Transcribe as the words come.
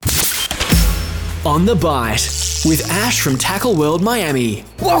On the Bite with Ash from Tackle World Miami.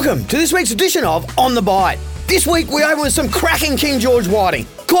 Welcome to this week's edition of On the Bite. This week we open with some cracking King George whiting,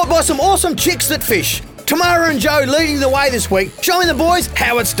 caught by some awesome chicks that fish. Tamara and Joe leading the way this week, showing the boys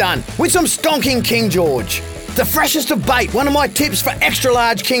how it's done with some stonking King George. The freshest of bait, one of my tips for extra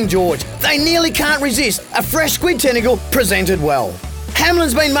large King George. They nearly can't resist a fresh squid tentacle presented well.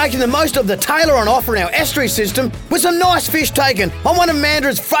 Hamlin's been making the most of the tailor on offer in our estuary system with some nice fish taken on one of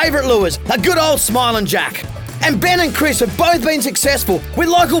Mandra's favourite lures, a good old Smiling Jack. And Ben and Chris have both been successful with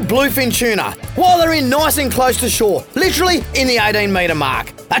local bluefin tuna while they're in nice and close to shore, literally in the 18-metre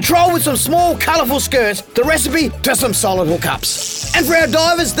mark. A troll with some small, colourful skirts, the recipe to some solid hookups. And for our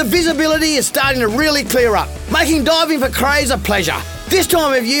divers, the visibility is starting to really clear up, making diving for crays a pleasure. This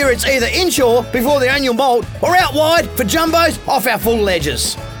time of year it's either inshore before the annual moult or out wide for jumbos off our full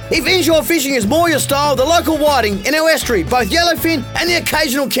ledges. If inshore fishing is more your style, the local whiting in our estuary, both yellowfin and the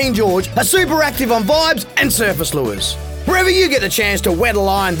occasional King George, are super active on vibes and surface lures. Wherever you get the chance to wet a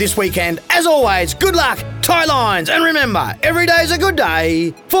line this weekend, as always, good luck, tight lines, and remember, every day's a good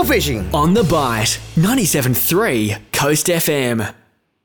day for fishing. On the Bite, 97.3 Coast FM.